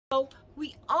So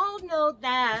we all know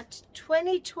that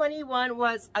 2021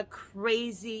 was a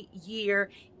crazy year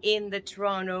in the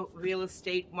Toronto real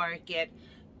estate market.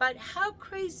 But how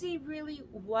crazy really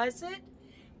was it?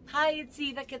 Hi, it's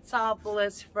Eva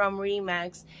Katsopoulos from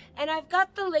RE/MAX, and I've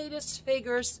got the latest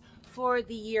figures for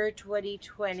the year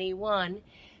 2021.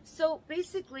 So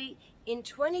basically, in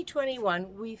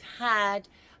 2021, we've had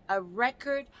a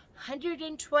record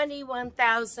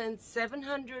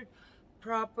 121,700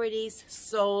 properties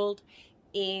sold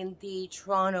in the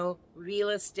Toronto real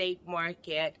estate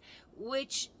market,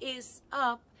 which is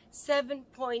up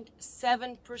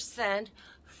 7.7%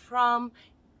 from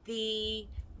the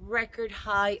record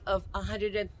high of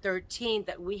 113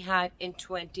 that we had in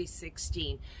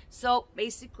 2016. So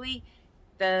basically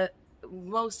the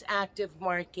most active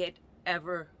market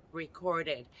ever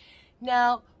recorded.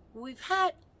 Now, we've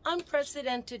had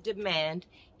unprecedented demand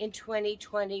in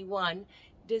 2021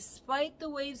 despite the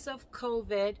waves of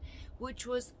COVID, which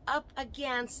was up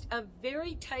against a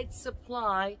very tight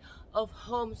supply of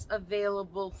homes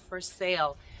available for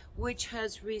sale, which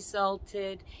has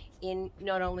resulted in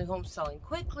not only homes selling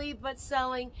quickly, but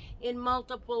selling in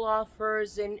multiple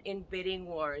offers and in bidding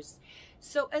wars.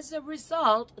 So as a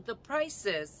result, the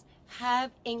prices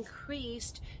have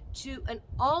increased to an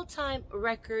all-time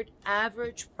record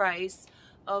average price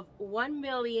of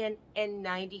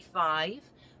 $1,095,000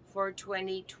 for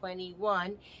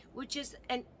 2021, which is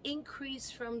an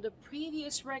increase from the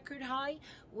previous record high,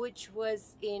 which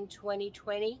was in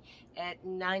 2020 at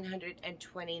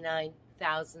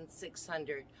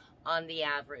 $929,600 on the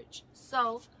average.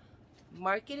 So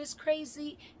market is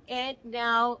crazy, and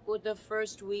now with the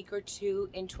first week or two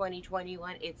in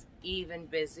 2021, it's even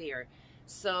busier.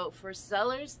 So for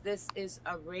sellers, this is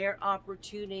a rare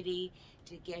opportunity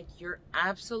to get your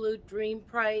absolute dream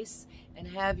price and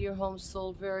have your home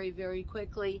sold very, very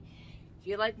quickly. If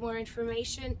you'd like more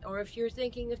information, or if you're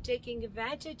thinking of taking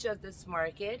advantage of this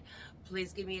market,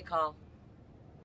 please give me a call.